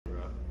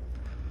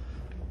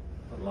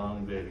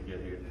long day to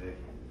get here today.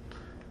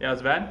 Yeah, it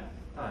was bad?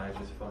 I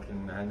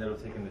ended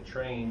up taking the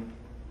train.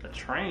 The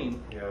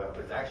train? Yeah, but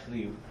it's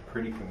actually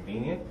pretty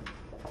convenient.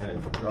 And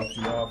it drops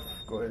you off,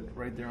 go ahead,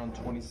 right there on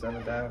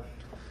 27th Ave.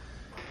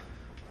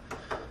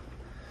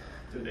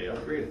 Dude, they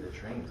upgraded the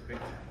trains big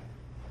time.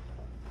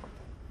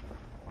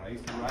 When I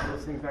used to ride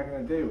those things back in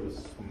the day, it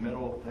was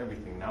metal,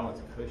 everything. Now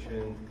it's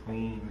cushioned,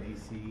 clean,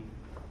 AC.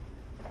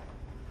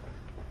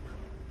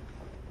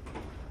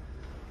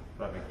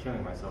 But I've been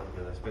killing myself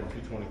because I spend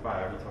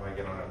 $225 every time I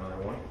get on another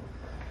one.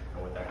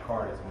 And with that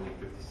card, it's only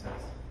 50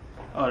 cents.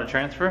 Oh, to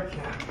transfer?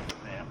 Yeah.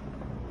 Damn.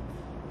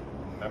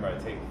 Remember, I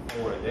take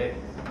 4 a day.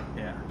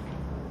 Yeah.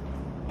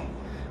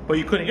 But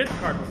you couldn't get the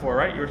card before,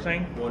 right? You were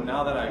saying? Well,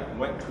 now that I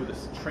went to the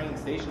train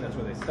station, that's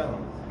where they sell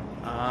them.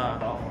 I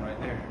bought one right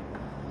there.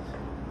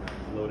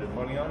 Loaded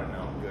money on it,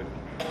 now I'm good.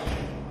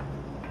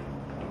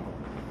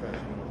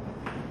 Professional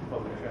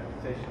public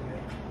transportation.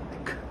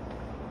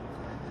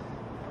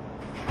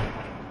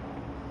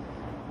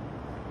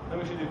 Then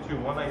we should do 2.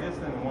 One like this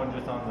and one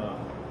just on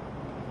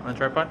the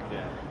tripod?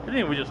 Yeah. I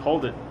think we just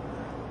hold it.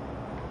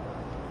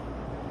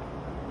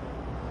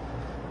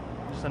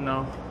 Just a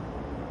no.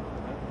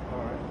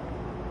 Alright.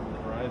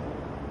 Horizon.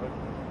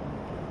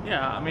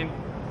 Yeah, I mean.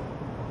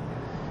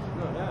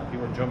 No, yeah.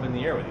 People jump in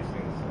the air with these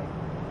things.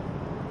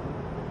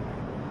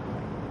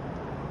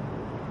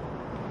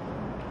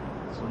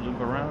 So loop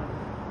around.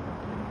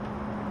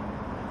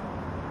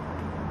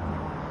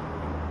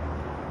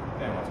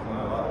 Damn, what's going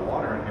on? A lot of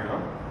water in here,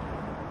 huh?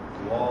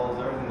 Walls,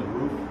 everything.